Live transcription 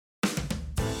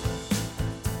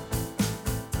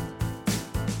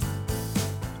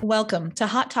Welcome to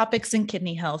Hot Topics in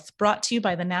Kidney Health, brought to you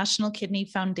by the National Kidney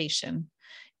Foundation.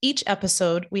 Each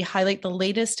episode, we highlight the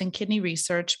latest in kidney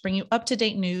research, bring you up to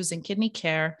date news in kidney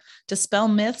care, dispel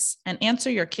myths, and answer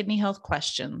your kidney health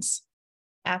questions.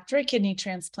 After a kidney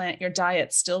transplant, your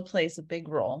diet still plays a big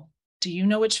role. Do you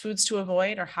know which foods to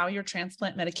avoid or how your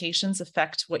transplant medications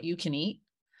affect what you can eat?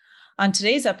 On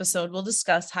today's episode, we'll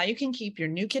discuss how you can keep your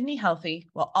new kidney healthy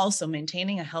while also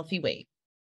maintaining a healthy weight.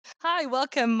 Hi,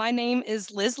 welcome. My name is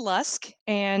Liz Lusk,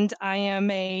 and I am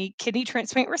a kidney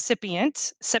transplant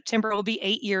recipient. September will be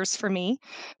 8 years for me.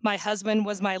 My husband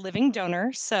was my living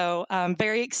donor, so I'm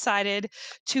very excited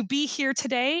to be here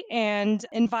today and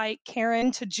invite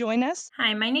Karen to join us.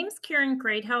 Hi, my name is Karen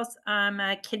Greathouse. I'm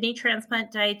a kidney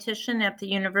transplant dietitian at the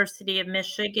University of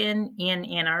Michigan in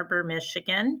Ann Arbor,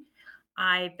 Michigan.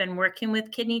 I've been working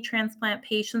with kidney transplant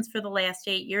patients for the last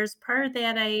 8 years. Prior to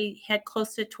that, I had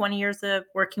close to 20 years of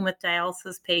working with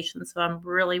dialysis patients, so I'm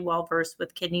really well versed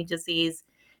with kidney disease.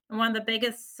 And one of the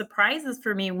biggest surprises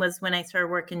for me was when I started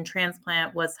working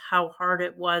transplant was how hard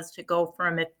it was to go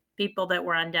from people that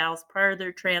were on dialysis prior to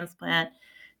their transplant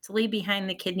to leave behind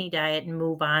the kidney diet and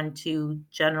move on to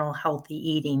general healthy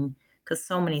eating because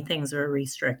so many things are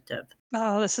restrictive.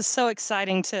 Oh, this is so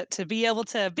exciting to be able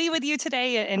to be with you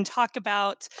today and talk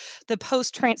about the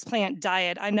post-transplant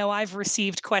diet. I know I've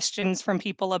received questions from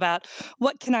people about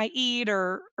what can I eat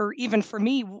or even for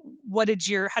me, what did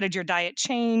your how did your diet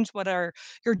change? What are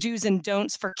your do's and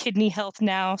don'ts for kidney health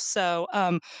now? So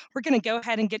we're going to go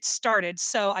ahead and get started.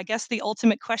 So I guess the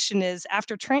ultimate question is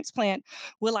after transplant,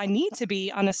 will I need to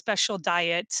be on a special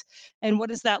diet? And what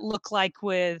does that look like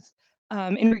with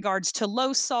in regards to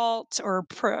low salt or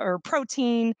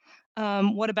protein.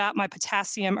 What about my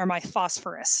potassium or my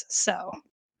phosphorus? So,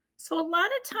 So a lot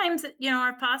of times,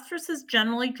 our phosphorus is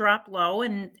generally drop low,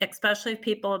 and especially if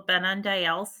people have been on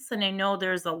dialysis. And I know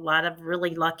there's a lot of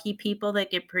really lucky people that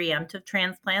get preemptive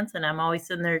transplants, and I'm always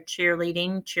in there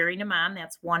cheerleading, cheering them on.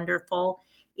 That's wonderful.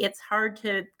 It's hard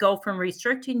to go from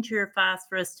restricting to your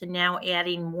phosphorus to now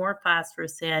adding more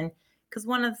phosphorus in because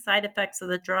one of the side effects of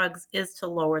the drugs is to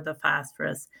lower the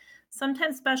phosphorus.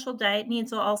 Sometimes special diet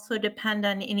needs will also depend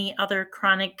on any other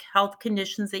chronic health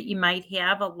conditions that you might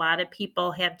have. A lot of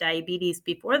people have diabetes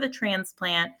before the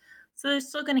transplant, so they're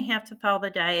still going to have to follow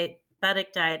the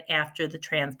diabetic diet after the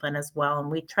transplant as well.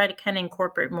 And we try to kind of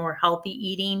incorporate more healthy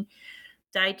eating.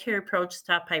 Dietary approach to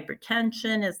stop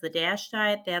hypertension is the DASH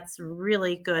diet. That's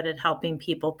really good at helping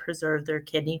people preserve their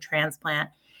kidney transplant.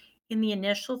 In the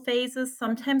initial phases,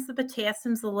 sometimes the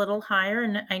potassium's a little higher,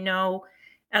 and I know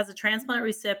as a transplant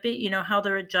recipient, you know how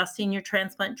they're adjusting your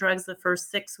transplant drugs the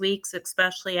first 6 weeks,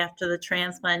 especially after the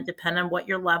transplant, depending on what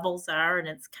your levels are, and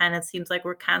it's kind of seems like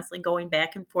we're constantly going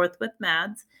back and forth with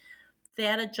meds.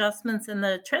 That adjustments in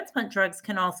the transplant drugs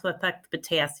can also affect the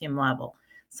potassium level.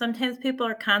 Sometimes people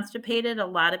are constipated. A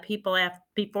lot of people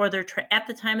before at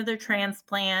the time of their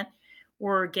transplant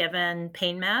were given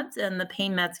pain meds, and the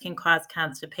pain meds can cause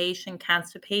constipation.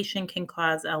 Constipation can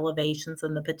cause elevations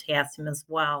in the potassium as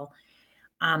well.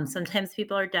 Sometimes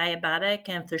people are diabetic,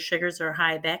 and if their sugars are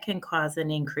high, that can cause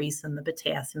an increase in the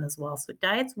potassium as well. So,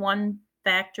 diet's one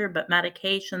factor, but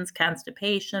medications,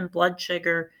 constipation, blood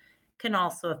sugar can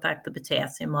also affect the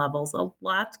potassium levels. A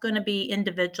lot's going to be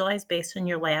individualized based on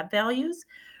your lab values.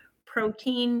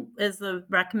 Protein is the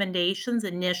recommendations.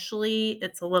 Initially,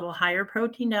 it's a little higher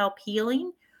protein to help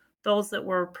healing. Those that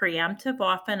were preemptive,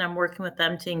 often I'm working with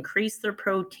them to increase their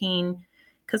protein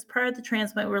because prior to the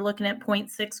transplant, we're looking at zero point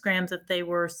 0.6 grams if they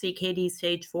were CKD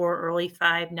stage 4, early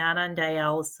 5, not on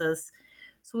dialysis.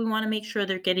 So we want to make sure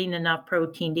they're getting enough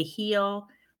protein to heal.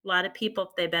 A lot of people, if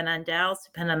they've been on dialysis,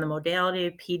 depend on the modality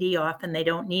of PD, often they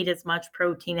don't need as much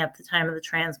protein at the time of the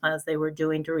transplant as they were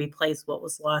doing to replace what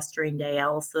was lost during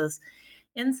dialysis.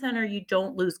 In center, you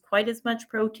don't lose quite as much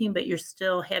protein, but you're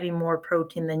still having more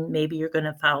protein than maybe you're going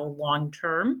to follow long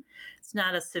term. It's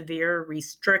not a severe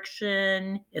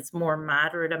restriction, it's more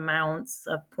moderate amounts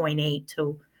of zero point 0.8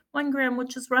 to 1 gram,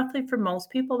 which is roughly for most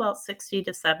people about 60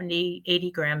 to 70,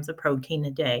 80 grams of protein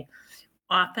a day.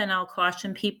 Often I'll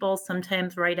caution people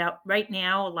sometimes right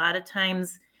now, a lot of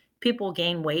times people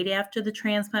gain weight after the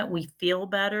transplant. We feel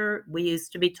better. We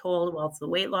used to be told, well, it's the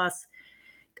weight loss.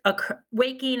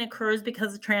 Weight gain occurs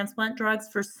because of transplant drugs.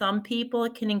 For some people,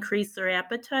 it can increase their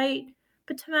appetite,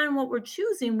 but depending on what we're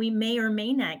choosing, we may or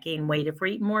may not gain weight. If we're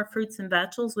eating more fruits and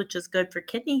vegetables, which is good for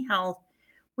kidney health,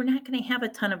 we're not going to have a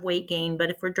ton of weight gain. But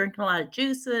if we're drinking a lot of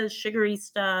juices, sugary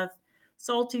stuff,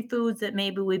 salty foods that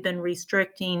maybe we've been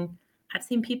restricting, I've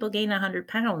seen people gain 100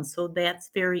 pounds. So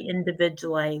that's very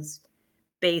individualized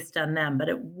based on them, but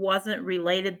it wasn't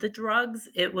related to drugs.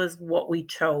 It was what we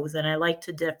chose. And I like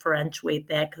to differentiate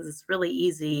that because it's really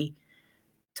easy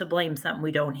to blame something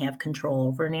we don't have control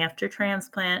over. And after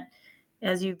transplant,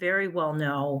 as you very well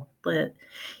know, but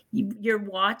you're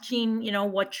watching,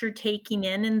 what you're taking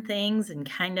in and things and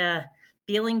kind of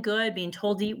feeling good, being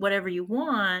told to eat whatever you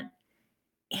want.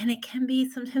 And it can be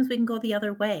sometimes we can go the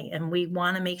other way and we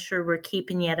want to make sure we're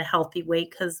keeping you at a healthy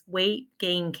weight because weight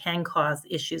gain can cause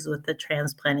issues with the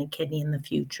transplanted kidney in the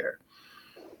future.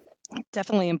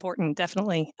 Definitely important,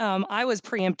 definitely. I was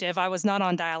preemptive. I was not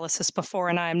on dialysis before,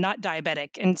 and I am not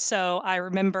diabetic. And so I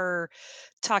remember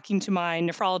talking to my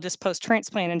nephrologist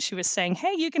post-transplant, and she was saying,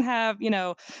 "Hey, you can have,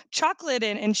 chocolate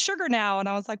and sugar now." And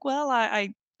I was like, "Well,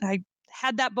 I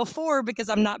had that before because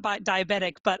I'm not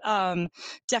diabetic, but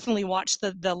definitely watch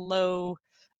the low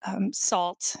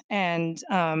salt and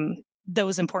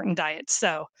those important diets."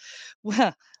 So,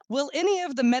 will any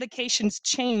of the medications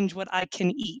change what I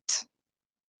can eat?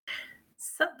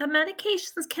 So the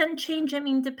medications can change. I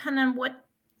mean, depend on what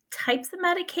types of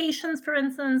medications. For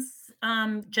instance,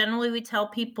 generally we tell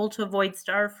people to avoid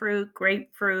star fruit,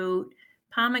 grapefruit,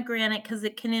 pomegranate, because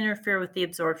it can interfere with the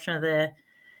absorption of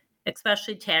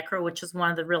especially Tacro, which is one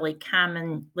of the really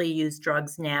commonly used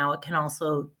drugs now. It can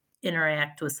also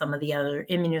interact with some of the other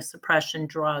immunosuppression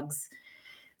drugs.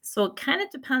 So it kind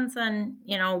of depends on,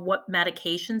 what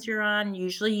medications you're on.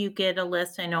 Usually you get a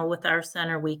list. I know with our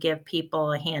center, we give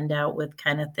people a handout with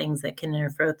kind of things that can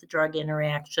interfere with the drug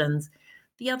interactions.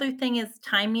 The other thing is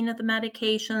timing of the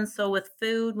medications. So with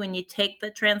food, when you take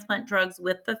the transplant drugs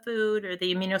with the food or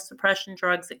the immunosuppression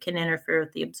drugs, it can interfere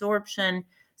with the absorption.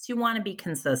 So you want to be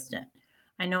consistent.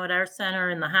 I know at our center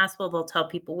in the hospital, they'll tell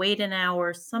people wait an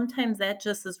hour. Sometimes that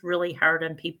just is really hard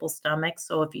on people's stomachs.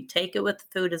 So if you take it with the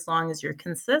food, as long as you're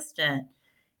consistent,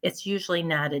 it's usually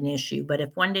not an issue. But if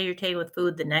one day you're taking with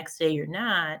food, the next day you're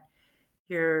not,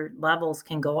 your levels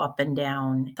can go up and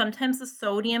down. Sometimes the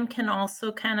sodium can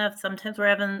also sometimes we're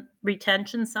having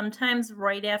retention. Sometimes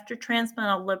right after transplant,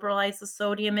 I'll liberalize the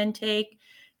sodium intake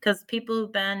because people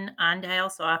who've been on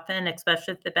dialysis often,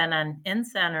 especially if they've been on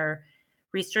in-center,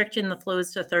 restricting the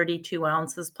fluids to 32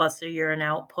 ounces plus their urine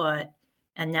output.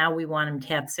 And now we want them to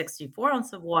have 64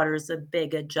 ounces of water is a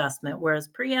big adjustment. Whereas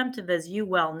preemptive, as you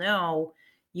well know,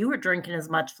 you were drinking as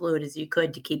much fluid as you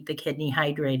could to keep the kidney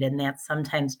hydrated, and that's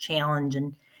sometimes challenge.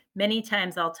 And many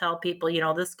times I'll tell people,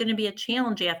 this is going to be a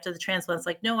challenge after the transplant. It's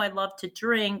like, no, I love to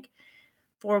drink.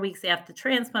 4 weeks after the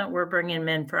transplant, we're bringing them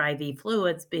in for IV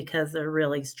fluids because they're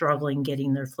really struggling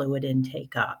getting their fluid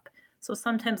intake up. So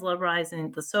sometimes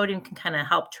liberalizing the sodium can kind of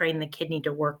help train the kidney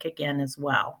to work again as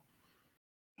well.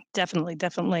 Definitely,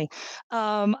 definitely.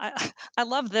 I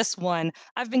love this one.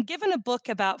 I've been given a book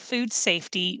about food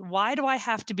safety. Why do I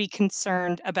have to be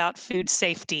concerned about food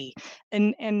safety?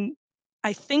 And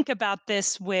I think about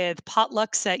this with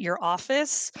potlucks at your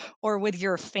office or with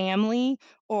your family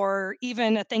or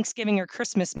even a Thanksgiving or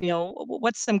Christmas meal.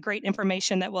 What's some great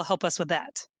information that will help us with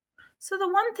that? So the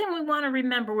one thing we want to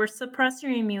remember, we're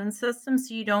suppressing your immune system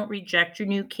so you don't reject your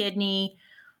new kidney.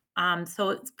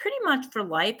 So it's pretty much for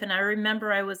life. And I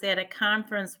remember I was at a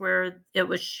conference where it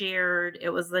was shared. It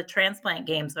was the transplant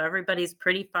game. So everybody's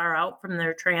pretty far out from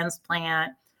their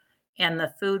transplant. And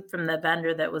the food from the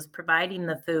vendor that was providing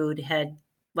the food had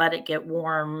let it get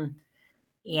warm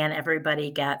and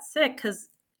everybody got sick because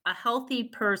a healthy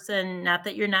person, not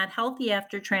that you're not healthy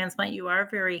after transplant, you are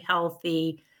very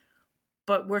healthy,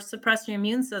 but we're suppressing your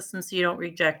immune system so you don't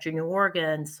reject your new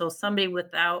organs. So somebody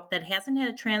that hasn't had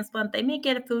a transplant, they may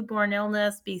get a foodborne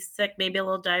illness, be sick, maybe a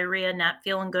little diarrhea, not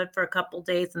feeling good for a couple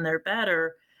days, and they're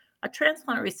better. A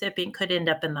transplant recipient could end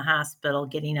up in the hospital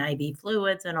getting IV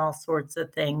fluids and all sorts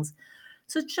of things.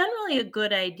 So it's generally a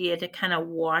good idea to kind of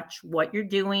watch what you're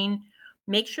doing.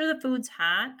 Make sure the food's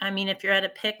hot. I mean, if you're at a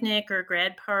picnic or a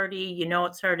grad party,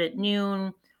 it started at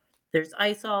noon, there's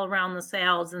ice all around the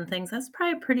salads and things. That's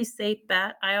probably a pretty safe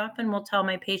bet. I often will tell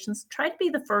my patients, try to be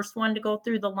the first one to go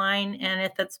through the line. And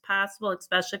if it's possible,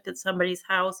 especially if it's somebody's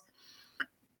house,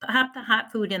 have the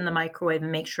hot food in the microwave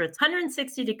and make sure it's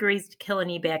 160 degrees to kill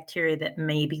any bacteria that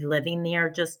may be living there.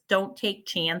 Just don't take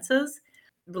chances.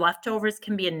 Leftovers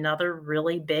can be another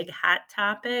really big hot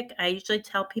topic. I usually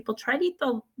tell people try to eat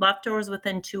the leftovers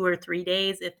within 2 or 3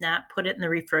 days. If not, put it in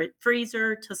the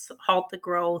freezer to halt the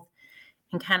growth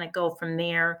and kind of go from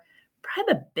there.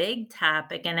 Probably the big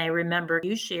topic, and I remember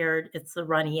you shared, it's the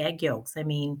runny egg yolks. I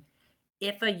mean,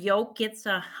 if a yolk gets to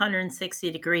 160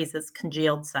 degrees, it's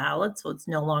congealed solid, so it's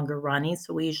no longer runny.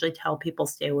 So we usually tell people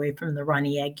stay away from the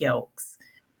runny egg yolks.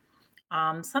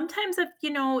 Sometimes if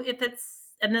it's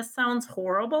and this sounds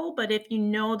horrible, but if you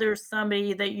know there's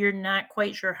somebody that you're not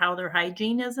quite sure how their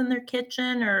hygiene is in their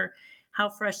kitchen or how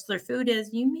fresh their food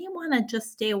is, you may wanna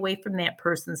just stay away from that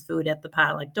person's food at the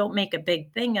potluck. Don't make a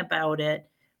big thing about it,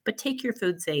 but take your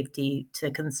food safety to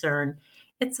concern.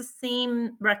 It's the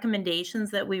same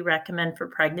recommendations that we recommend for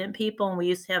pregnant people, and we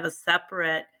used to have a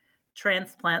separate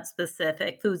transplant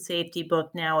specific food safety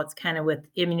book. Now it's kind of with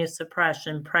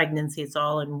immunosuppression, pregnancy, it's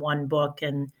all in one book,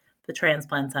 and the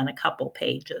transplants on a couple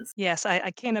pages. Yes, I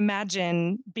can't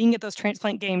imagine being at those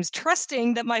transplant games,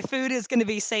 trusting that my food is gonna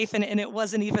be safe and it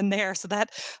wasn't even there. So that,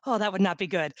 oh, that would not be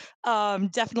good.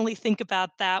 Definitely think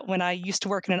about that when I used to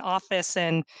work in an office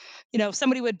and,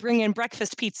 somebody would bring in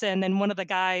breakfast pizza and then one of the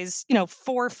guys,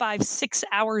 4, 5, 6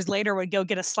 hours later would go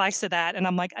get a slice of that. And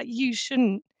I'm like, You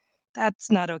shouldn't, that's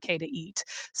not okay to eat.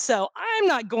 So I'm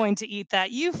not going to eat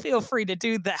that. You feel free to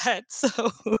do that."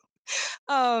 So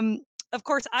um, of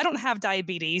course, I don't have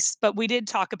diabetes, but we did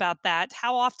talk about that.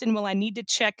 How often will I need to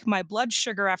check my blood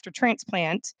sugar after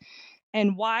transplant?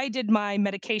 And why did my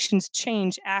medications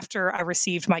change after I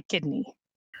received my kidney?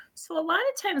 So a lot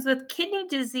of times with kidney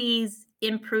disease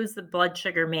improves the blood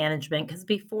sugar management because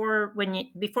before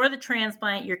the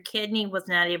transplant, your kidney was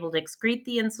not able to excrete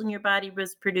the insulin your body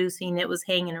was producing. It was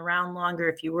hanging around longer.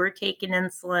 If you were taking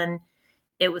insulin,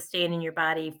 it was staying in your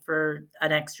body for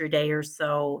an extra day or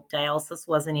so. Dialysis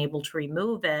wasn't able to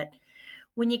remove it.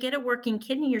 When you get a working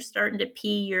kidney, you're starting to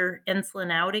pee your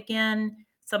insulin out again.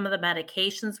 Some of the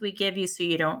medications we give you so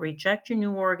you don't reject your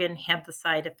new organ have the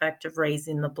side effect of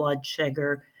raising the blood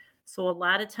sugar. So, a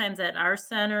lot of times at our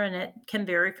center, and it can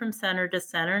vary from center to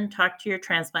center, and talk to your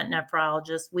transplant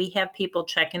nephrologist, we have people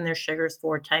checking their sugars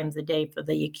 4 times a day for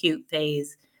the acute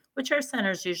phase, which our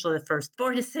center is usually the first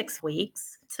 4 to 6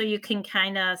 weeks. So you can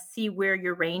kind of see where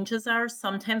your ranges are.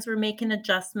 Sometimes we're making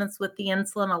adjustments with the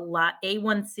insulin a lot.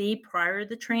 A1C prior to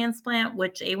the transplant,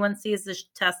 which A1C is the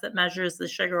test that measures the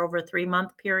sugar over a 3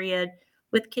 month period.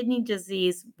 With kidney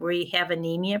disease, we have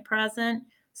anemia present.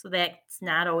 So that's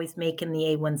not always making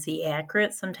the A1C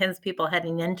accurate. Sometimes people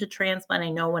heading into transplant, I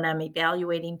know when I'm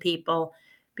evaluating people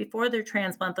before their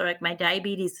transplant, they're like, my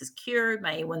diabetes is cured,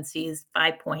 my A1C is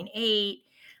 5.8.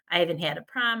 I haven't had a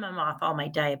problem. I'm off all my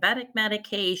diabetic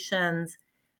medications.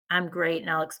 I'm great.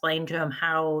 And I'll explain to them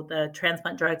how the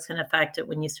transplant drugs can affect it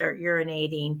when you start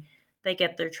urinating. They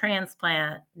get their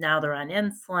transplant. Now they're on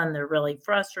insulin. They're really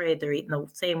frustrated. They're eating the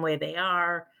same way they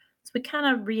are. So we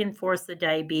kind of reinforce the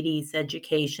diabetes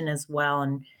education as well.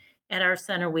 And at our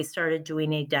center, we started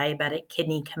doing a diabetic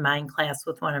kidney combined class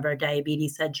with one of our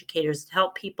diabetes educators to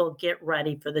help people get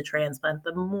ready for the transplant.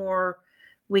 The more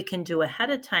we can do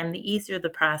ahead of time, the easier the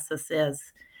process is.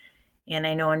 And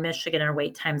I know in Michigan, our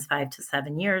wait time's 5 to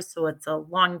 7 years, so it's a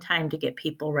long time to get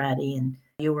people ready. And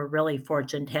you were really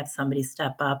fortunate to have somebody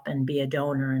step up and be a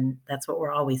donor. And that's what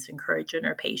we're always encouraging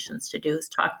our patients to do is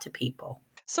talk to people.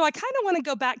 So I kind of want to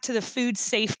go back to the food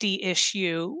safety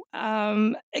issue.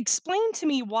 Explain to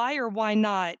me why or why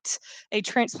not a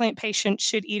transplant patient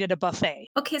should eat at a buffet.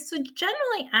 Okay, so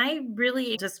generally, I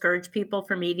really discourage people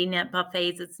from eating at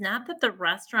buffets. It's not that the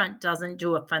restaurant doesn't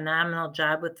do a phenomenal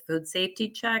job with food safety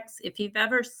checks. If you've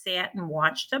ever sat and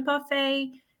watched a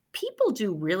buffet, people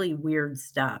do really weird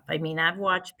stuff. I mean, I've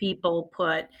watched people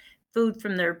put food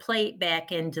from their plate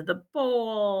back into the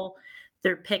bowl.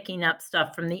 They're picking up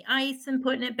stuff from the ice and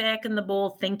putting it back in the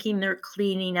bowl, thinking they're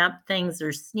cleaning up things.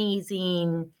 They're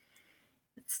sneezing.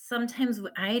 Sometimes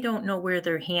I don't know where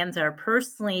their hands are.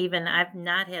 Personally, even I've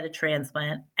not had a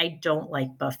transplant. I don't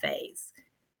like buffets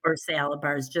or salad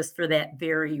bars just for that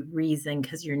very reason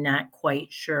because you're not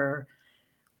quite sure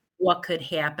what could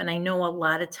happen. I know a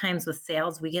lot of times with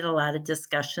sales, we get a lot of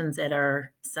discussions at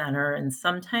our center, and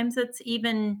sometimes it's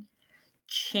even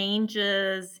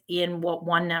changes in what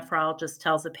one nephrologist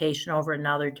tells a patient over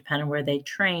another, depending where they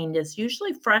trained, is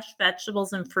usually fresh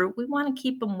vegetables and fruit. We want to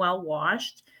keep them well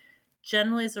washed.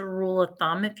 Generally, as a rule of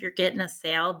thumb, if you're getting a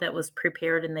salad that was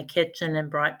prepared in the kitchen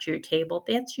and brought to your table,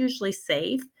 that's usually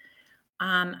safe.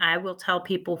 I will tell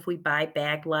people if we buy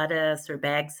bag lettuce or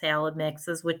bag salad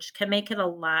mixes, which can make it a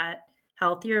lot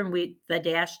healthier, and the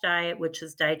DASH diet, which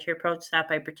is dietary approach to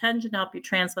stop hypertension, help you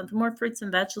transplant. The more fruits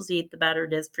and vegetables you eat, the better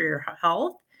it is for your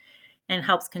health and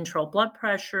helps control blood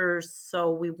pressure. So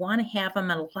we want to have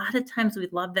them. And a lot of times we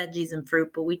love veggies and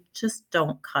fruit, but we just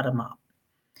don't cut them up.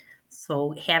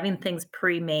 So having things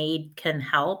pre-made can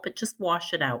help, but just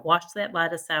wash it out. Wash that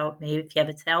lettuce out. Maybe if you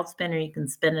have a salad spinner, you can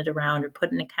spin it around or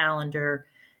put in a colander,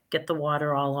 get the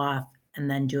water all off, and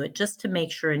then do it just to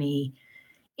make sure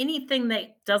anything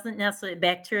that doesn't necessarily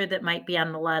bacteria that might be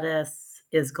on the lettuce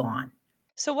is gone.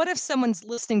 So what if someone's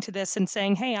listening to this and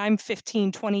saying, "Hey, I'm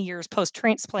 15, 20 years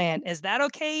post-transplant." Is that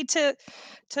okay to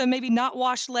maybe not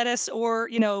wash lettuce or,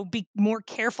 be more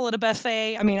careful at a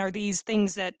buffet? I mean, are these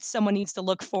things that someone needs to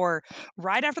look for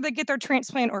right after they get their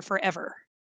transplant or forever?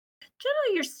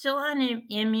 Generally, you're still on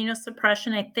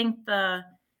immunosuppression. I think the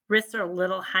risks are a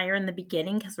little higher in the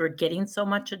beginning because we're getting so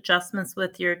much adjustments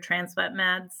with your transplant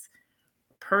meds.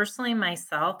 Personally,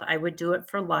 myself, I would do it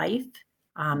for life.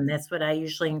 That's what I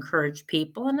usually encourage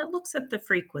people, and it looks at the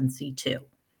frequency too.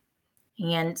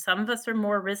 And some of us are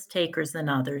more risk takers than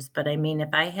others, but I mean, if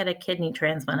I had a kidney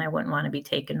transplant, I wouldn't want to be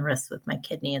taking risks with my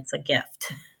kidney. It's a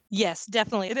gift. Yes,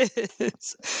 definitely it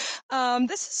is.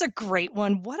 This is a great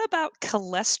one. What about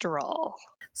cholesterol?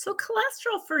 So,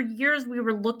 cholesterol, for years, we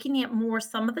were looking at more.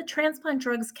 Some of the transplant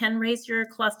drugs can raise your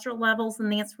cholesterol levels, and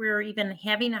that's where even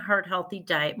having a heart healthy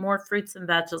diet, more fruits and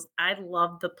vegetables. I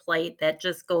love the plate that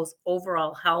just goes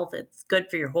overall health. It's good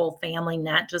for your whole family,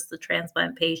 not just the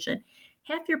transplant patient.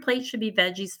 Half your plate should be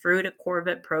veggies, fruit, a core of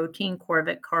it protein, core of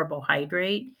it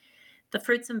carbohydrate. The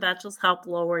fruits and vegetables help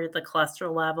lower the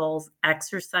cholesterol levels.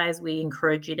 Exercise, we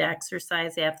encourage you to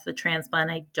exercise after the transplant.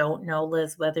 I don't know,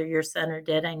 Liz, whether your center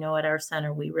did. I know at our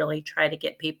center, we really try to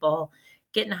get people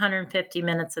getting 150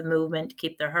 minutes of movement to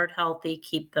keep their heart healthy,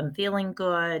 keep them feeling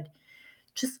good.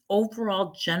 Just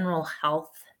overall general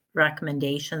health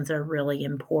recommendations are really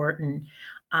important.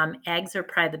 Eggs are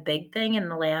probably the big thing in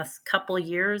the last couple of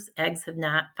years. Eggs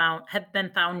have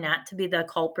been found not to be the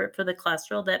culprit for the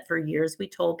cholesterol that for years we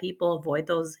told people avoid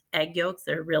those egg yolks.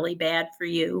 They're really bad for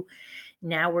you.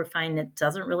 Now we're finding it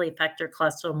doesn't really affect your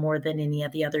cholesterol more than any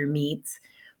of the other meats.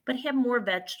 But have more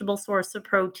vegetable source of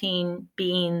protein,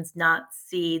 beans, nuts,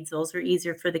 seeds. Those are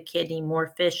easier for the kidney.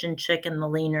 More fish and chicken, the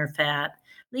leaner fat,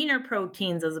 leaner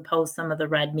proteins as opposed to some of the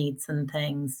red meats and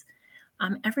things.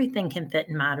 Everything can fit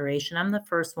in moderation. I'm the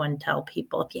first one to tell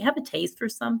people if you have a taste for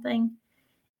something,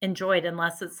 enjoy it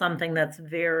unless it's something that's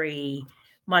very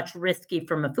much risky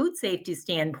from a food safety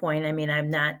standpoint. I mean,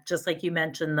 I'm not just like you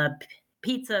mentioned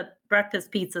the breakfast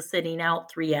pizza sitting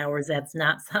out 3 hours. That's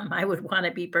not something I would want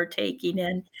to be partaking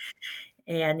in.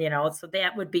 And, so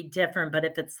that would be different. But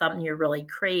if it's something you're really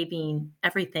craving,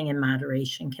 everything in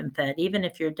moderation can fit. Even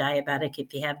if you're diabetic,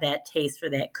 if you have that taste for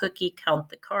that cookie, count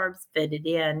the carbs, fit it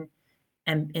in,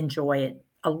 and enjoy it.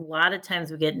 A lot of times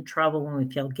we get in trouble when we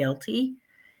feel guilty.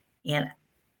 And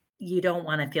you don't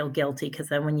wanna feel guilty because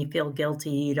then when you feel guilty,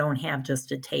 you don't have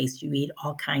just a taste, you eat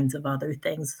all kinds of other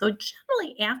things. So,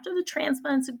 generally, after the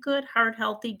transplant, it's a good, heart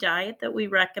healthy diet that we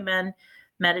recommend.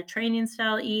 Mediterranean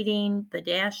style eating, the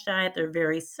DASH diet, they're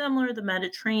very similar. The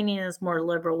Mediterranean is more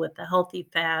liberal with the healthy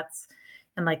fats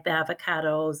and, like, the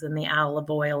avocados and the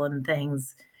olive oil and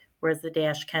things, whereas the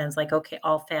DASH kind of is like, okay,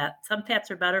 all fat. Some fats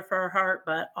are better for our heart,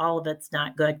 but all of it's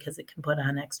not good because it can put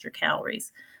on extra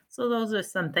calories. So those are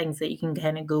some things that you can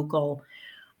kinda Google.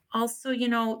 Also,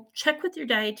 check with your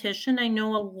dietitian. I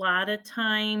know a lot of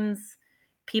times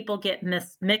people get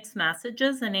mixed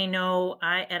messages, and I know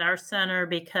at our center,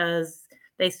 because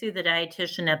they see the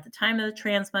dietitian at the time of the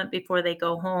transplant before they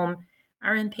go home,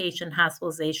 our inpatient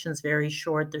hospitalization is very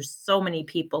short. There's so many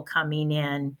people coming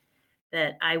in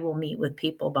that I will meet with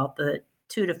people about the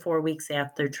 2 to 4 weeks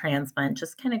after transplant.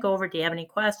 Just kinda go over, "Do you have any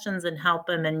questions?" and help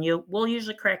them, and we'll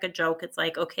usually crack a joke. It's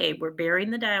like, "Okay, we're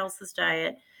burying the dialysis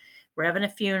diet. We're having a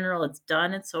funeral. It's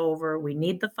done. It's over. We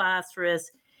need the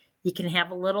phosphorus. You can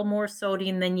have a little more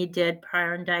sodium than you did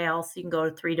prior in dialysis. You can go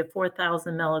to 3 to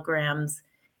 4,000 milligrams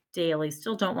daily.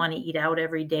 Still don't wanna eat out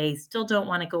every day. Still don't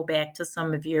wanna go back to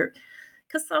some of your,"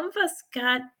 because some of us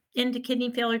got into kidney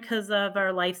failure because of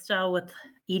our lifestyle with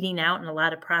eating out and a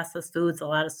lot of processed foods, a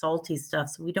lot of salty stuff.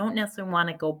 So we don't necessarily want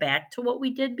to go back to what we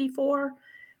did before,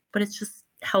 but it's just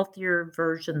healthier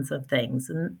versions of things.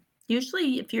 And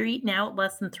usually, if you're eating out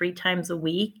less than 3 times a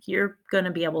week, you're going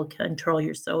to be able to control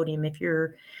your sodium.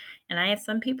 And I have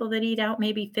some people that eat out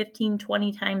maybe 15,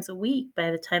 20 times a week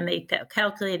by the time they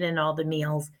calculate in all the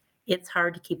meals. It's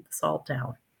hard to keep the salt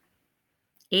down.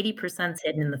 80% is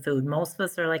hidden in the food. Most of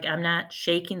us are like, "I'm not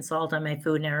shaking salt on my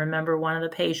food," and I remember one of the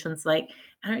patients like,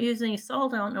 "I don't use any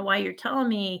salt, I don't know why you're telling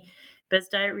me." But his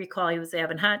diet recall, he was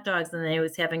having hot dogs, and then he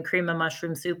was having cream of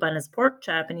mushroom soup on his pork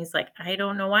chop, and he's like, "I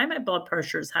don't know why my blood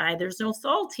pressure is high, there's no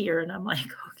salt here," and I'm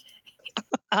like,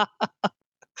 "Okay."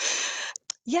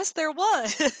 Yes, there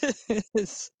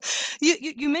was.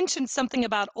 You mentioned something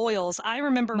about oils. I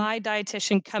remember my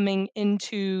dietitian coming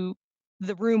into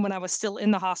the room when I was still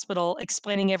in the hospital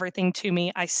explaining everything to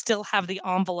me. I still have the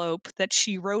envelope that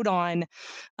she wrote on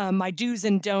my do's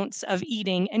and don'ts of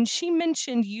eating. And she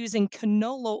mentioned using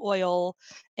canola oil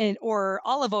or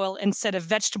olive oil instead of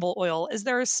vegetable oil. Is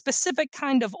there a specific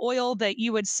kind of oil that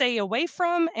you would say away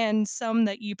from and some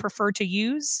that you prefer to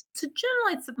use? So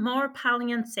generally, it's the more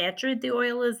polyunsaturated the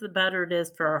oil is, the better it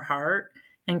is for our heart.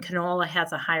 And canola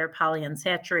has a higher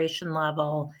polyunsaturation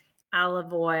level.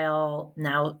 Olive oil,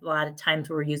 now a lot of times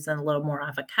we're using a little more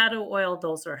avocado oil.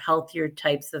 Those are healthier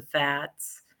types of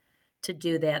fats to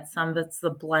do that. Some of it's the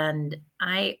blend.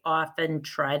 I often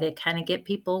try to kind of get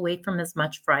people away from as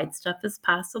much fried stuff as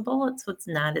possible. So it's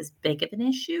not as big of an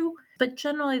issue. But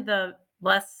generally, the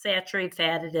less saturated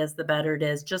fat it is, the better it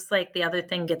is. Just like the other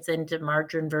thing gets into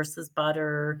margarine versus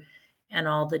butter and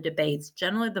all the debates.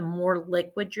 Generally, the more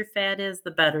liquid your fat is,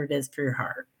 the better it is for your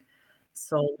heart.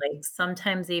 So, like,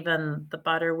 sometimes even the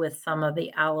butter with some of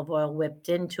the olive oil whipped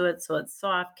into it so it's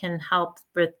soft can help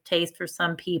with taste for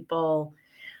some people.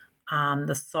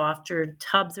 The softer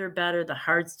tubs are better. The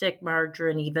hard stick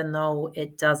margarine, even though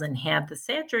it doesn't have the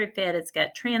saturated fat, it's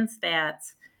got trans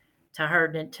fats to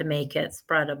harden it to make it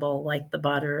spreadable like the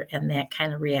butter, and that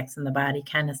kind of reacts in the body,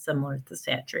 kind of similar to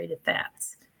saturated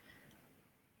fats.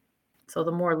 So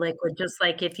the more liquid, just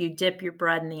like if you dip your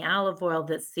bread in the olive oil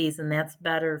that's seasoned, that's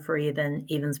better for you than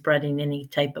even spreading any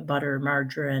type of butter or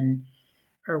margarine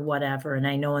or whatever. And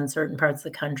I know in certain parts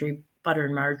of the country, butter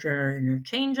and margarine are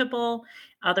interchangeable.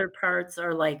 Other parts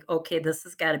are like, okay, this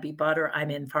has got to be butter. I'm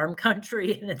in farm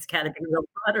country and it's got to be real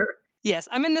butter. Yes,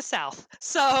 I'm in the South.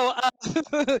 So,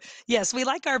 yes, we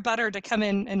like our butter to come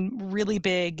in really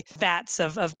big vats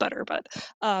of butter. But,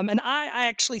 and I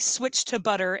actually switched to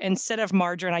butter instead of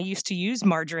margarine. I used to use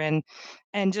margarine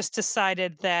and just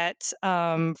decided that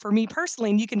for me personally,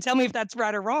 and you can tell me if that's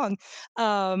right or wrong,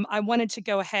 I wanted to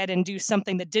go ahead and do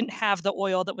something that didn't have the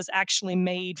oil that was actually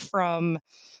made from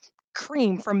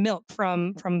cream, from milk,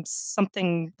 from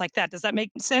something like that. Does that make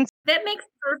sense? That makes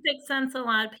perfect sense to a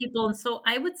lot of people. And so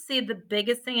I would say the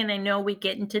biggest thing, and I know we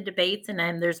get into debates, and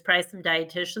there's probably some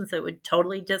dietitians that would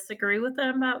totally disagree with what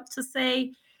I'm about to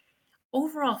say.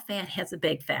 Overall fat has a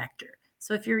big factor.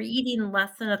 So if you're eating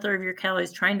less than a third of your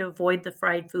calories, trying to avoid the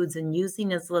fried foods and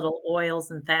using as little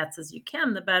oils and fats as you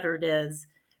can, the better it is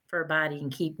for our body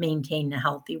and keep maintaining a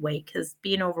healthy weight. Because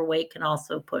being overweight can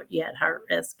also put you at heart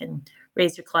risk and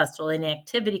raise your cholesterol.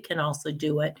 Inactivity can also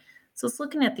do it. So it's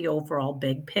looking at the overall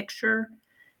big picture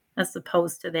as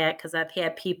opposed to that. Because I've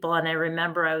had people, and I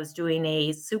remember I was doing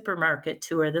a supermarket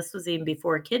tour. This was even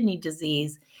before kidney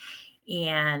disease,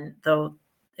 and though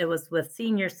it was with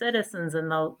senior citizens, and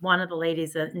the one of the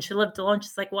ladies, and she lived alone,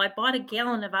 she's like, "Well, I bought a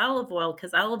gallon of olive oil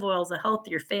because olive oil is a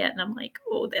healthier fat." And I'm like,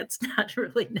 "Oh, that's not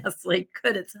really necessarily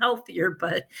good. It's healthier,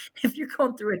 but if you're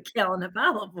going through a gallon of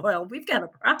olive oil, we've got a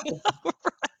problem."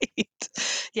 Right.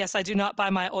 Yes, I do not buy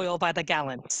my oil by the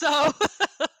gallon. So,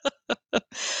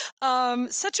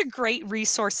 such a great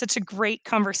resource, such a great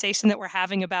conversation that we're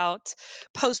having about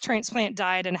post-transplant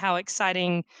diet and how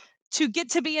exciting to get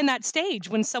to be in that stage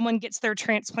when someone gets their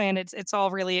transplant. It's all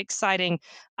really exciting.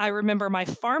 I remember my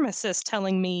pharmacist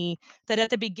telling me that at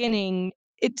the beginning,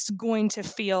 it's going to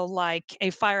feel like a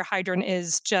fire hydrant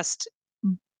is just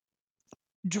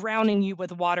drowning you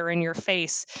with water in your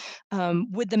face,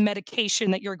 with the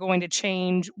medication that you're going to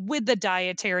change, with the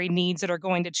dietary needs that are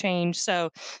going to change.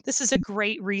 So, this is a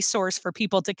great resource for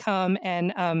people to come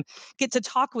and get to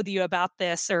talk with you about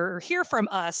this or hear from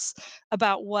us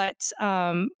about what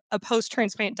a post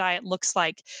transplant diet looks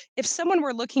like. If someone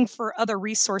were looking for other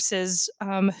resources,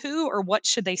 who or what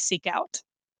should they seek out?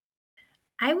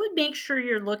 I would make sure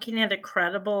you're looking at a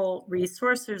credible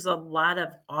resource. There's a lot of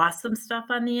awesome stuff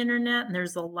on the internet, and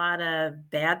there's a lot of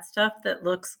bad stuff that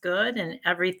looks good and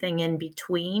everything in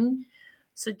between.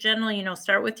 So generally,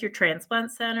 start with your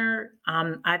transplant center.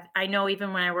 I know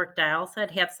even when I worked dialysis,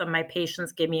 I'd have some of my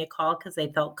patients give me a call because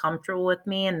they felt comfortable with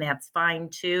me, and that's fine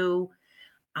too.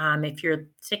 If you're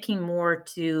sticking more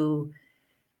to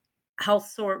health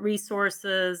sort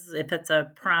resources, if it's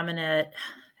a prominent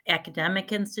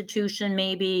academic institution,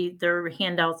 maybe their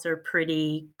handouts are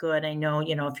pretty good. I know,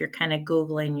 if you're kind of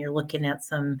Googling, you're looking at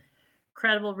some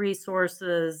credible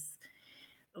resources.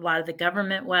 A lot of the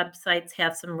government websites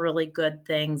have some really good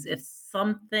things. If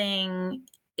something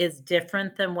is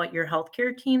different than what your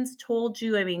healthcare teams told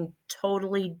you, I mean,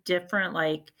 totally different,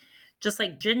 like just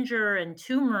like ginger and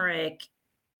turmeric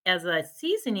as a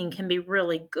seasoning can be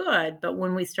really good, but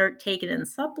when we start taking it in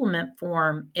supplement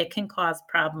form, it can cause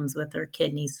problems with our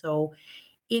kidneys. So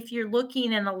if you're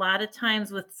looking, and a lot of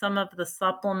times with some of the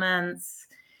supplements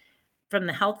from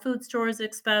the health food stores,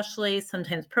 especially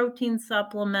sometimes protein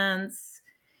supplements,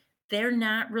 they're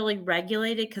not really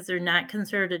regulated because they're not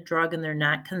considered a drug and they're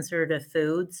not considered a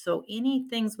food. So any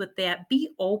things with that, be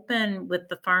open with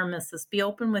the pharmacist, be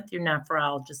open with your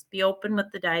nephrologist, be open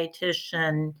with the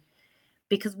dietitian,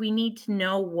 because we need to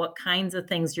know what kinds of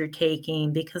things you're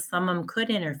taking because some of them could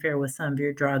interfere with some of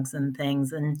your drugs and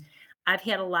things. And I've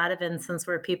had a lot of instances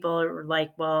where people are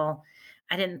like, well,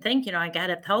 I didn't think, I got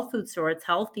it at the health food store. It's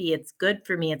healthy. It's good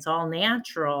for me. It's all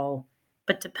natural.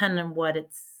 But depending on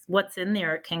what's in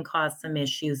there, it can cause some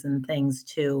issues and things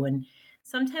too. And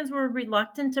sometimes we're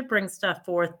reluctant to bring stuff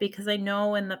forth because I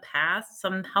know in the past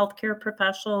some healthcare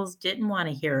professionals didn't want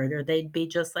to hear it, or they'd be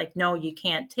just like, no, you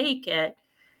can't take it.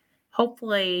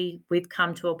 Hopefully, we've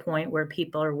come to a point where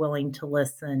people are willing to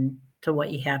listen to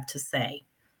what you have to say.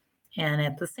 And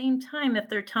at the same time, if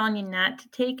they're telling you not to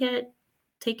take it,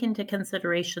 take into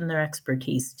consideration their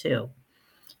expertise too.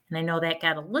 And I know that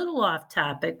got a little off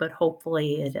topic, but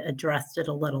hopefully it addressed it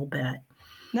a little bit.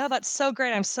 No, that's so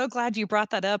great. I'm so glad you brought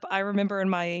that up. I remember in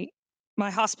my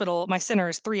hospital, my center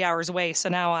is 3 hours away, so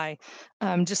now I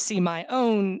just see my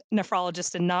own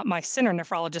nephrologist and not my center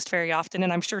nephrologist very often.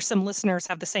 And I'm sure some listeners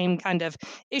have the same kind of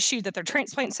issue that their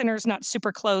transplant center is not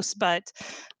super close, but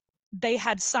they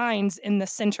had signs in the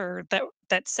center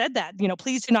that said that,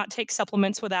 please do not take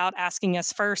supplements without asking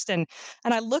us first. And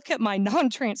I look at my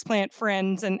non-transplant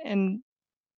friends and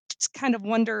just kind of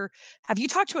wonder, have you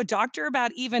talked to a doctor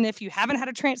about, even if you haven't had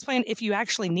a transplant, if you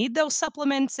actually need those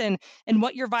supplements and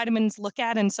what your vitamins look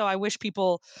at? And so I wish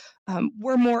people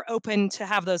were more open to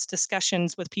have those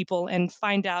discussions with people and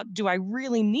find out, do I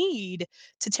really need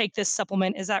to take this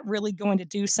supplement? Is that really going to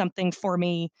do something for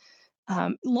me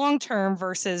long term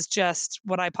versus just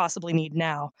what I possibly need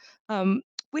now?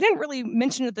 We didn't really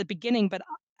mention it at the beginning, but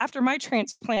after my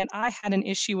transplant, I had an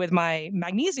issue with my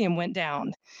magnesium went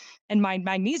down, and my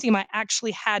magnesium I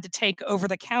actually had to take over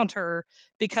the counter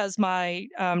because my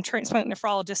transplant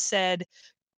nephrologist said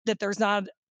that there's not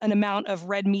an amount of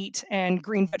red meat and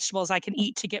green vegetables I can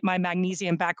eat to get my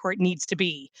magnesium back where it needs to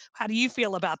be. How do you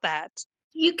feel about that?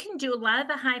 You can do a lot of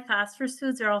the high phosphorus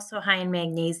foods are also high in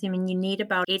magnesium, and you need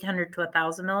about 800 to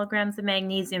 1,000 milligrams of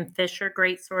magnesium. Fish are a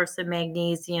great source of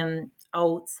magnesium,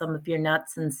 oats, some of your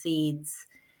nuts and seeds.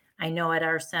 I know at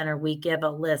our center we give a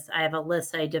list. I have a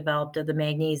list I developed of the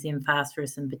magnesium,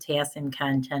 phosphorus, and potassium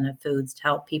content of foods to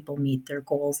help people meet their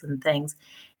goals and things.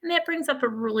 And that brings up a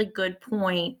really good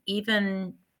point,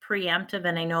 even preemptive.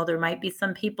 And I know there might be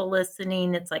some people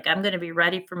listening. It's like, I'm going to be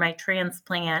ready for my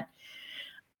transplant.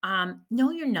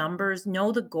 Know your numbers,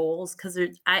 know the goals, because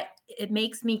it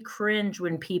makes me cringe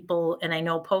when people, and I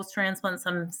know post-transplant,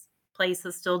 some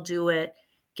places still do it,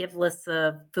 give lists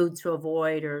of foods to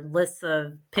avoid or lists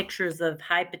of pictures of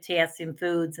high potassium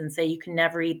foods and say you can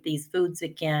never eat these foods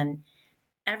again.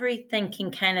 Everything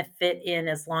can kind of fit in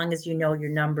as long as you know your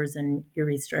numbers and your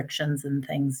restrictions and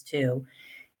things too,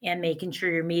 and making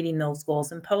sure you're meeting those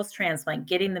goals. And post transplant,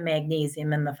 getting the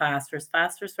magnesium and the phosphorus.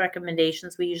 Phosphorus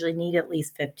recommendations, we usually need at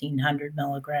least 1,500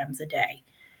 milligrams a day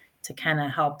to kind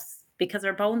of help because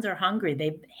our bones are hungry.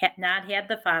 They've not had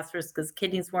the phosphorus because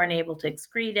kidneys weren't able to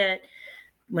excrete it.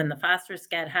 When the phosphorus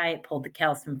got high, it pulled the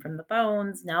calcium from the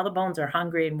bones. Now the bones are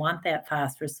hungry and want that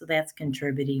phosphorus, so that's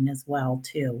contributing as well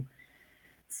too.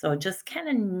 So just kind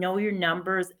of know your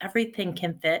numbers. Everything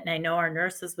can fit. And I know our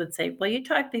nurses would say, well, you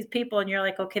talk to these people and you're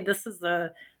like, okay, this is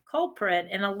the culprit.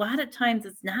 And a lot of times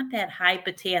it's not that high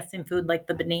potassium food like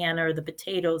the banana or the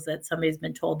potatoes that somebody's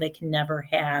been told they can never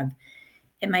have.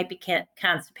 It might be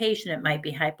constipation. It might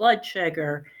be high blood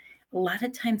sugar. A lot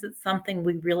of times it's something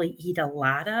we really eat a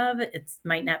lot of. It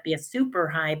might not be a super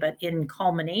high, but in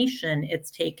culmination,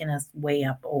 it's taken us way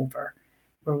up over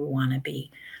where we want to be.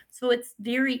 So it's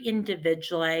very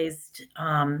individualized,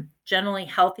 generally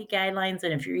healthy guidelines.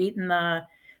 And if you're eating the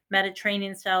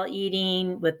Mediterranean style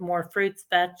eating with more fruits,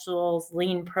 vegetables,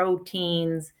 lean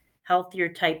proteins, healthier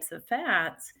types of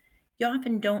fats, you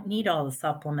often don't need all the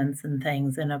supplements and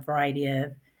things in a variety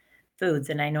of foods.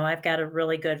 And I know I've got a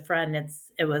really good friend.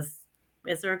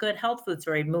 Is there a good health food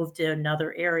store? He moved to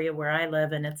another area where I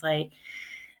live, and it's like,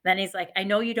 then he's like, I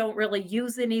know you don't really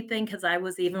use anything because I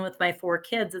was even with my 4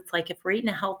 kids. It's like if we're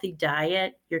eating a healthy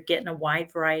diet, you're getting a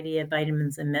wide variety of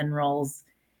vitamins and minerals,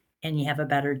 and you have a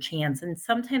better chance. And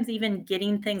sometimes even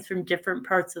getting things from different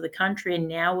parts of the country. And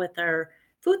now with our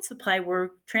food supply, we're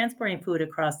transporting food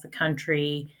across the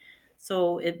country.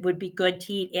 So it would be good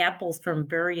to eat apples from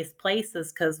various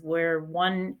places because where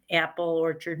one apple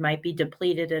orchard might be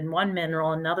depleted in one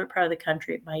mineral, another part of the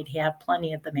country, it might have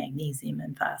plenty of the magnesium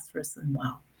and phosphorus as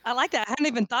well. I like that. I hadn't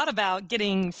even thought about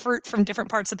getting fruit from different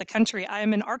parts of the country. I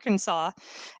am in Arkansas,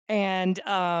 and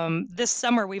this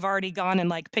summer we've already gone and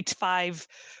like picked 5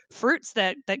 fruits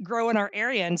that grow in our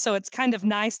area, and so it's kind of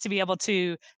nice to be able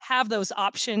to have those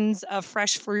options of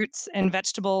fresh fruits and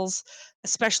vegetables,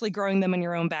 especially growing them in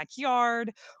your own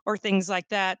backyard or things like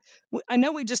that. I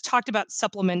know we just talked about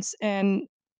supplements, and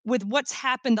with what's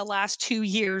happened the last 2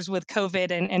 years with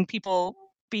COVID and people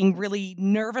being really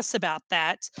nervous about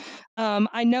that,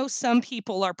 I know some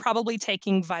people are probably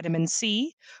taking vitamin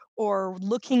C or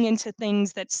looking into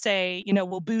things that say,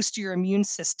 will boost your immune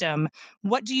system.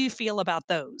 What do you feel about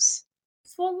those?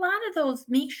 So a lot of those,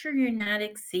 make sure you're not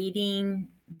exceeding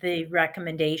the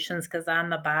recommendations because on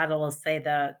the bottle will say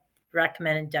the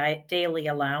recommended daily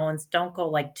allowance. Don't go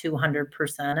like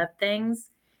 200% of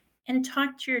things. And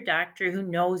talk to your doctor who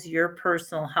knows your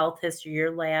personal health history,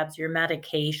 your labs, your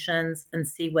medications, and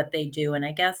see what they do. And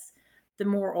I guess the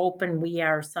more open we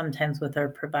are sometimes with our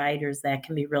providers, that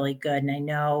can be really good. And I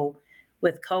know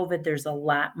with COVID, there's a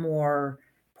lot more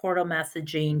portal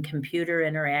messaging, computer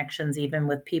interactions, even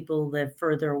with people who live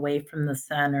further away from the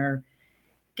center.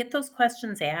 Get those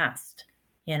questions asked,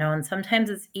 and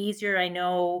sometimes it's easier. I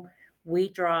know we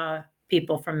draw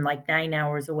people from like 9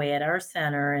 hours away at our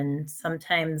center, and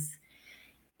sometimes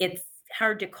it's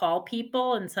hard to call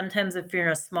people, and sometimes if you're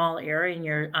in a small area and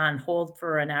you're on hold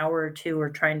for an hour or 2 or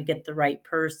trying to get the right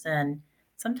person,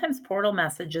 sometimes portal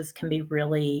messages can be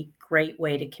really great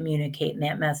way to communicate, and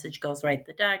that message goes right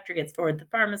to the doctor, gets forwarded to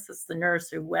the pharmacist, the nurse,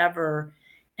 whoever,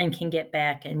 and can get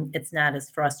back, and it's not as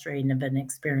frustrating of an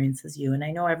experience as you. And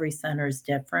I know every center is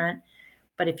different,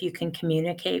 but if you can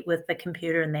communicate with the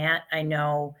computer and that, I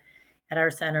know at our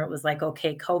center, it was like,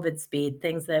 okay, COVID speed,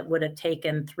 things that would have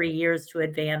taken 3 years to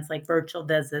advance, like virtual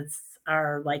visits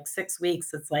are like 6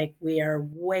 weeks. It's like we are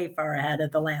way far ahead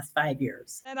of the last 5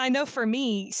 years. And I know for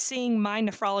me, seeing my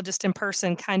nephrologist in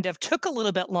person kind of took a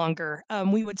little bit longer.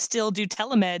 We would still do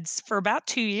telemeds for about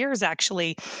 2 years,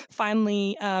 actually.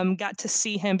 Finally, got to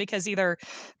see him because either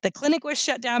the clinic was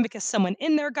shut down because someone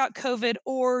in there got COVID,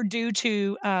 or due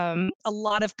to a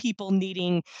lot of people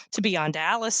needing to be on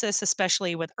dialysis,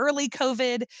 especially with early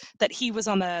COVID, that he was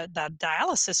on the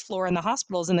dialysis floor in the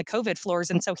hospitals and the COVID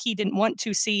floors. And so he didn't want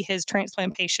to see his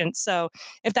transplant patients. So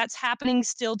if that's happening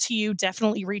still to you,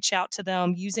 definitely reach out to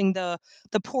them using the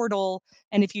portal.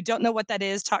 And if you don't know what that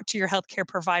is, talk to your healthcare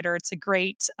provider. It's a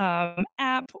great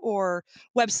app or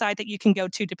website that you can go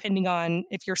to depending on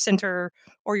if your center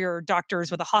or your doctor is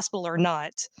with a hospital or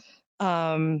not.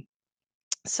 Um,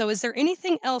 so, is there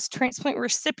anything else transplant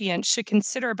recipients should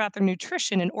consider about their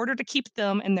nutrition in order to keep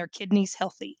them and their kidneys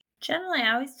healthy? Generally,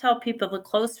 I always tell people the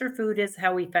closer food is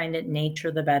how we find it in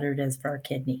nature, the better it is for our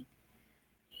kidney.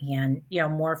 And,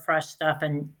 more fresh stuff.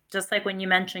 And just like when you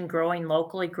mentioned growing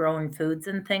locally grown foods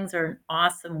and things are an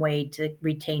awesome way to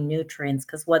retain nutrients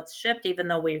because what's shipped, even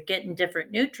though we're getting different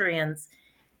nutrients,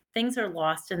 things are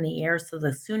lost in the air. So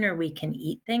the sooner we can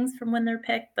eat things from when they're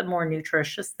picked, the more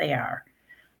nutritious they are.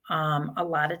 A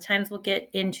lot of times we'll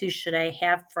get into should I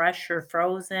have fresh or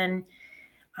frozen?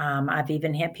 I've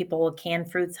even had people with canned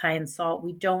fruits high in salt.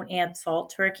 We don't add salt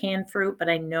to our canned fruit, but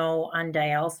I know on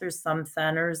dialysis, there's some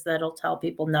centers that'll tell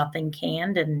people nothing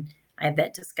canned. And I have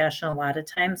that discussion a lot of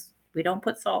times. We don't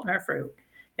put salt in our fruit.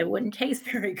 It wouldn't taste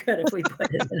very good if we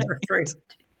put it in our fruit.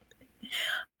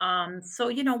 So,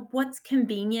 what's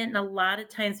convenient? And a lot of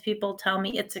times people tell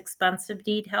me it's expensive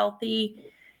to eat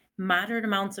healthy. Moderate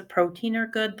amounts of protein are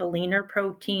good. The leaner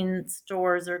protein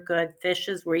stores are good.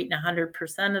 Fishes, we're eating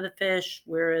 100% of the fish,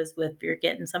 whereas if you're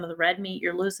getting some of the red meat,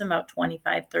 you're losing about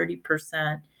 25,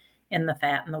 30% in the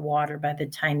fat and the water by the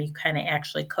time you kind of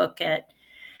actually cook it.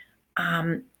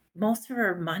 Um, Most of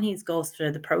our monies goes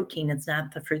to the protein. It's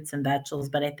not the fruits and vegetables,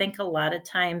 but I think a lot of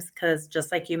times, because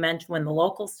just like you mentioned, when the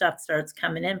local stuff starts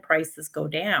coming in, prices go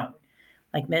down.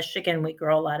 Like Michigan, we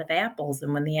grow a lot of apples,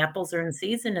 and when the apples are in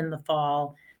season in the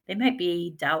fall, they might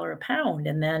be $1 a pound,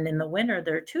 and then in the winter,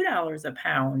 they're $2 a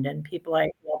pound, and people are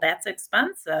like, "Well, that's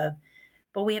expensive,"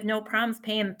 but we have no problems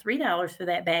paying $3 for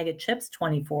that bag of chips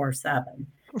 24/7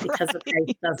 because the price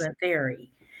Right. doesn't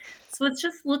vary. So it's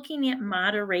just looking at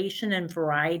moderation and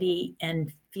variety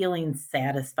and feeling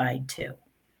satisfied too.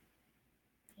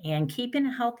 And keeping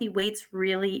a healthy weight's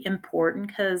really important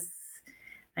because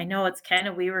I know it's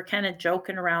we were kind of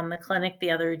joking around the clinic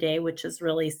the other day, which is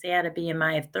really sad. A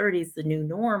BMI of 30 is the new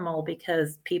normal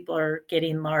because people are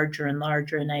getting larger and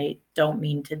larger. And I don't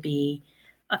mean to be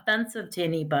offensive to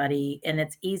anybody. And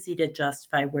it's easy to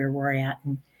justify where we're at.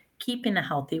 And keeping a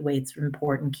healthy weight's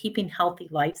important. Keeping healthy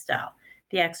lifestyle,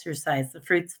 the exercise, the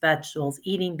fruits, vegetables,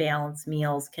 eating balanced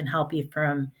meals can help you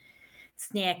from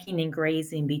snacking and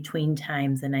grazing between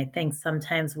times. And I think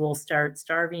sometimes we'll start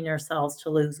starving ourselves to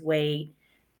lose weight.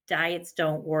 Diets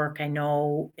don't work. I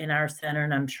know in our center,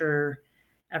 and I'm sure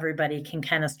everybody can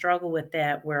kind of struggle with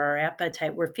that, where our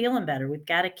appetite, we're feeling better. We've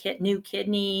got a new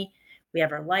kidney. We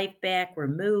have our life back. We're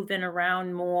moving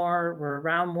around more. We're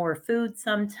around more food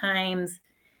sometimes.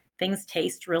 Things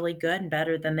taste really good and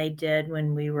better than they did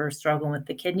when we were struggling with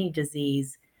the kidney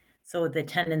disease. So the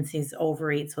tendency is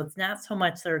overeat. So it's not so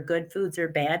much there are good foods or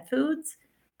bad foods,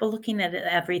 but looking at it,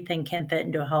 everything can fit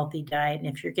into a healthy diet. And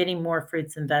if you're getting more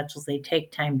fruits and vegetables, they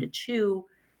take time to chew.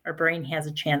 Our brain has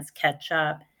a chance to catch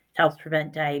up. It helps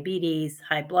prevent diabetes,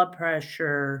 high blood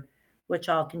pressure, which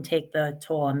all can take the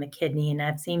toll on the kidney. And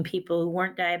I've seen people who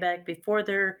weren't diabetic before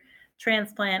their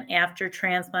transplant, after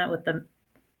transplant, with the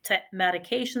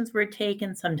medications were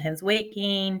taken, sometimes weight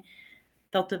gain,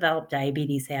 they'll develop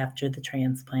diabetes after the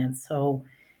transplant. So,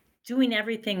 doing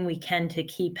everything we can to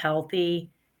keep healthy.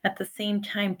 At the same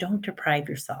time, don't deprive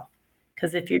yourself.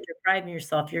 Because if you're depriving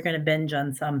yourself, you're going to binge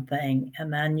on something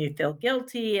and then you feel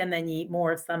guilty and then you eat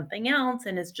more of something else.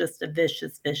 And it's just a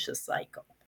vicious, vicious cycle.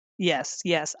 Yes,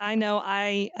 yes. I know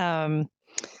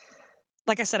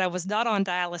like I said, I was not on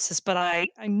dialysis, but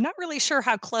I'm not really sure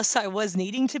how close I was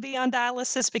needing to be on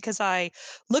dialysis because I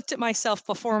looked at myself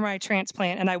before my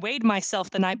transplant and I weighed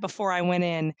myself the night before I went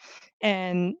in.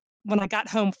 And when I got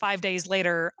home 5 days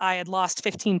later, I had lost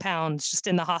 15 pounds just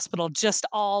in the hospital, just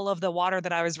all of the water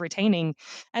that I was retaining.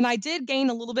 And I did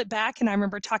gain a little bit back. And I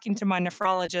remember talking to my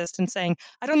nephrologist and saying,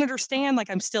 I don't understand.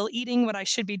 Like, I'm still eating what I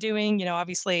should be doing.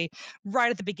 Obviously, right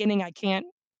at the beginning, I can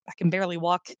barely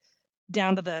walk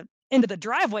down to the end of the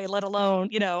driveway, let alone,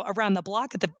 around the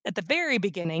block at the very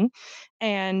beginning.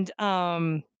 And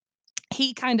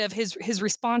he kind of his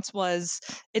response was,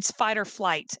 it's fight or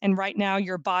flight, and right now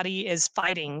your body is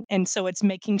fighting, and so it's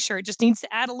making sure it just needs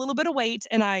to add a little bit of weight.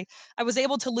 And I was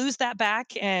able to lose that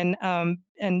back and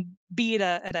be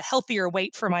at a healthier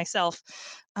weight for myself,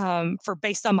 for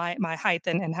based on my height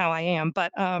and how I am.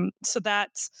 But so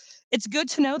that's it's good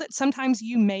to know that sometimes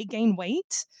you may gain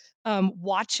weight.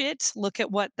 Watch it, look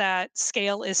at what that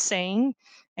scale is saying,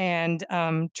 and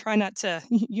try not to,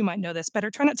 you might know this better,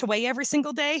 try not to weigh every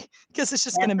single day because it's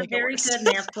just going to That's a make it very worse. good, and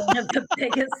that's one of the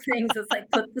biggest things is like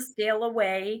put the scale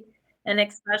away. And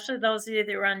especially those of you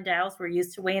that run dials, we're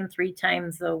used to weighing 3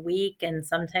 times a week and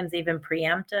sometimes even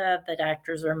preemptive. The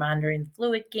doctors are monitoring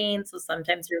fluid gain. So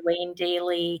sometimes you're weighing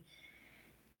daily.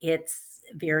 It's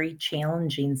very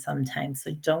challenging sometimes.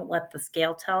 So don't let the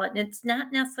scale tell it. And it's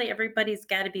not necessarily everybody's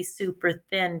got to be super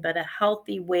thin, but a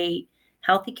healthy weight,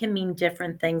 healthy can mean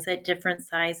different things at different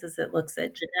sizes. It looks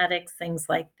at genetics, things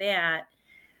like that.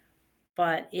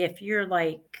 But if you're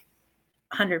like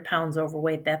 100 pounds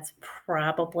overweight, that's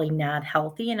probably not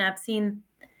healthy. And I've seen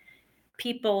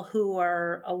people who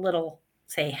are a little,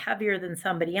 say, heavier than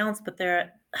somebody else, but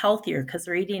they're healthier because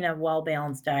they're eating a well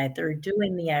balanced diet. They're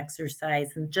doing the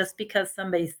exercise. And just because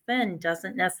somebody's thin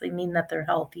doesn't necessarily mean that they're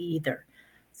healthy either.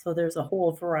 So there's a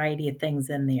whole variety of things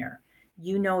in there.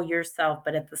 You know yourself,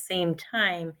 but at the same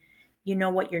time, you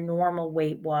know what your normal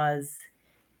weight was,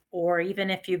 or even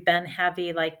if you've been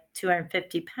heavy, like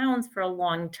 250 pounds for a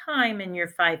long time and you're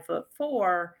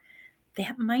 5'4",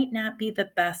 that might not be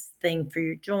the best thing for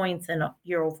your joints and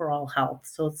your overall health.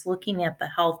 So it's looking at the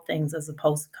health things as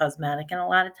opposed to cosmetic. And a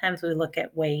lot of times we look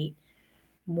at weight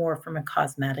more from a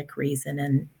cosmetic reason,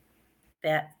 and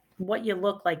that what you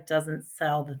look like doesn't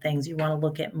sell the things. You want to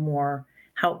look at more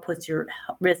how it puts your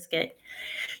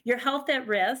health at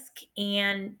risk.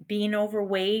 And being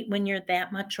overweight, when you're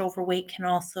that much overweight, can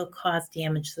also cause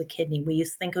damage to the kidney. We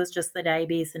used to think it was just the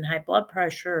diabetes and high blood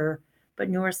pressure, but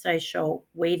newer studies show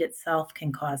weight itself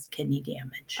can cause kidney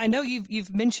damage. I know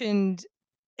you've mentioned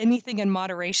anything in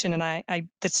moderation, and I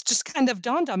that's just kind of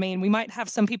dawned on me, and we might have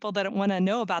some people that want to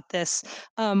know about this.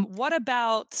 What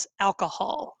about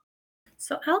alcohol?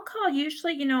 So alcohol,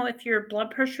 usually, if your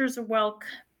blood pressures are well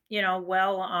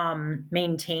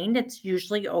maintained, it's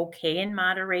usually okay in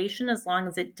moderation as long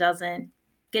as it doesn't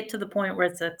get to the point where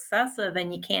it's excessive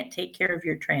and you can't take care of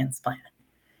your transplant.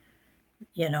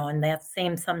 And that's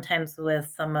same sometimes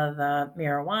with some of the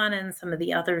marijuana and some of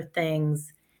the other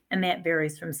things, and that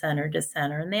varies from center to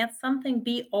center. And that's something,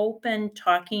 be open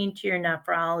talking to your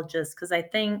nephrologist, because I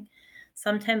think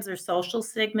sometimes there's social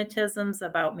stigmatisms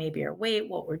about maybe our weight,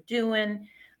 what we're doing.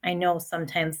 I know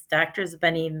sometimes doctors have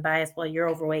been even biased, well, you're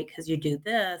overweight because you do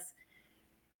this.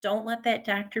 Don't let that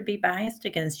doctor be biased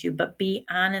against you, but be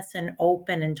honest and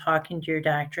open and talking to your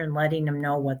doctor and letting them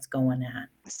know what's going on.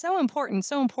 So important,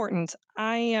 so important.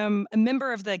 I am a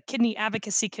member of the Kidney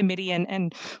Advocacy Committee,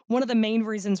 and one of the main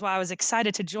reasons why I was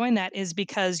excited to join that is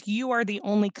because you are the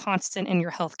only constant in your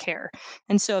healthcare.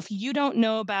 And so, if you don't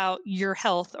know about your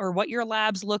health or what your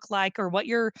labs look like or what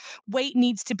your weight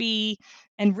needs to be,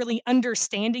 and really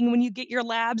understanding when you get your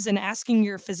labs and asking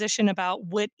your physician about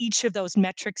what each of those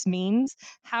metrics means,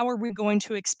 how are we going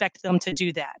to expect them to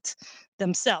do that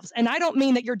themselves? And I don't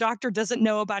mean that your doctor doesn't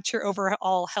know about your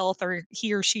overall health or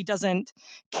he or she doesn't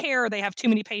care, they have too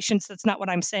many patients. That's not what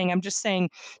I'm saying. I'm just saying,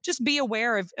 just be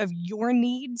aware of your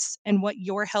needs and what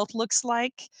your health looks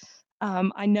like.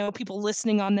 I know people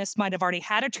listening on this might have already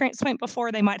had a transplant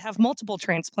before, they might have multiple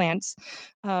transplants.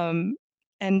 Um,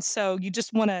 and so you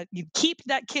just want to you keep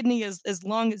that kidney as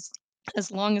long as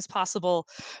possible.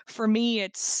 For me,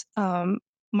 it's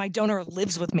my donor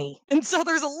lives with me. And so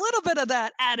there's a little bit of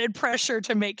that added pressure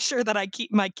to make sure that I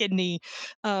keep my kidney.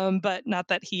 But not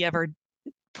that he ever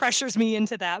pressures me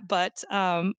into that. But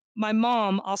my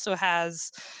mom also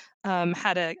has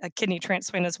had a kidney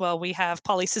transplant as well. We have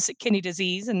polycystic kidney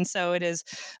disease, and so it is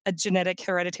a genetic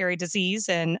hereditary disease.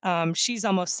 And she's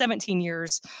almost 17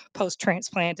 years post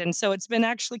transplant, and so it's been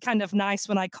actually kind of nice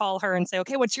when I call her and say,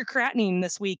 "Okay, what's your creatinine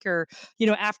this week?" Or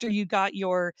after you got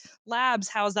your labs,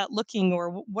 how's that looking?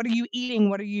 Or what are you eating?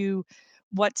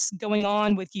 What's going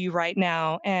on with you right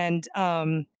now? And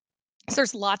so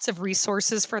there's lots of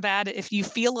resources for that. If you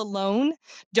feel alone,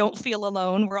 don't feel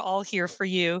alone. We're all here for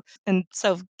you. And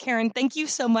so, Karen, thank you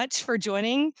so much for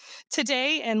joining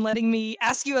today and letting me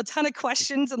ask you a ton of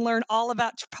questions and learn all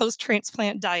about post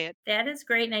transplant diet. That is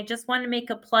great. And I just want to make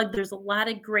a plug. There's a lot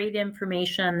of great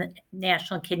information on the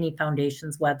National Kidney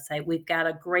Foundation's website. We've got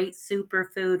a great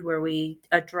superfood where we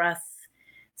address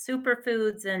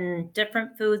superfoods and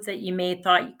different foods that you may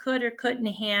thought you could or couldn't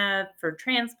have for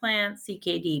transplant,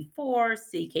 CKD4,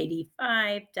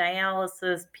 CKD5,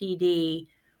 dialysis, PD.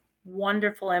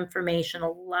 Wonderful information, a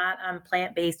lot on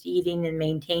plant-based eating and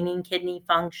maintaining kidney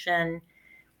function.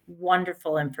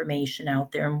 Wonderful information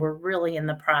out there. And we're really in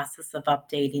the process of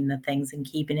updating the things and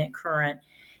keeping it current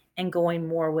and going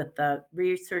more with the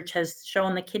research has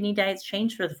shown the kidney diet's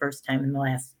changed for the first time in the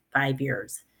last 5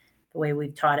 years, the way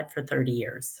we've taught it for 30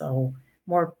 years. So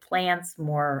more plants,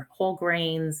 more whole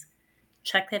grains.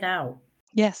 Check it out.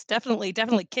 Yes, definitely,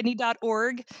 definitely.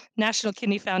 Kidney.org, National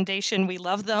Kidney Foundation. We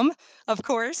love them, of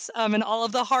course, and all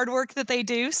of the hard work that they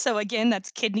do. So, again,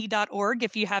 that's kidney.org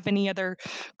if you have any other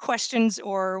questions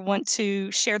or want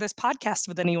to share this podcast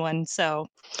with anyone. So,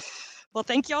 well,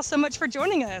 thank you all so much for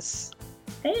joining us.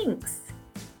 Thanks.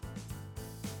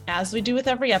 As we do with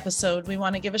every episode, we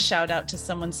want to give a shout out to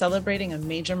someone celebrating a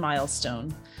major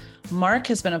milestone. Mark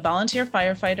has been a volunteer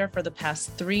firefighter for the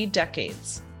past 3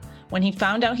 decades. When he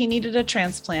found out he needed a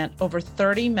transplant, over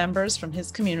 30 members from his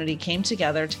community came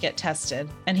together to get tested,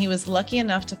 and he was lucky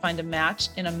enough to find a match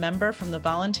in a member from the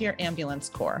Volunteer Ambulance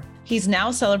Corps. He's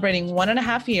now celebrating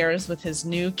 1.5 years with his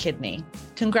new kidney.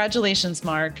 Congratulations,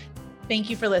 Mark. Thank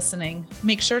you for listening.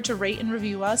 Make sure to rate and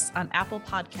review us on Apple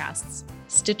Podcasts,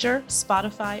 Stitcher,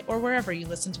 Spotify, or wherever you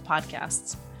listen to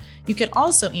podcasts. You can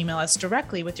also email us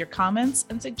directly with your comments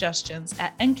and suggestions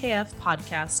at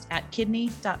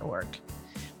nkfpodcast@kidney.org.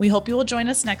 We hope you will join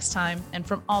us next time, and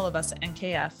from all of us at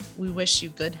NKF, we wish you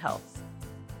good health.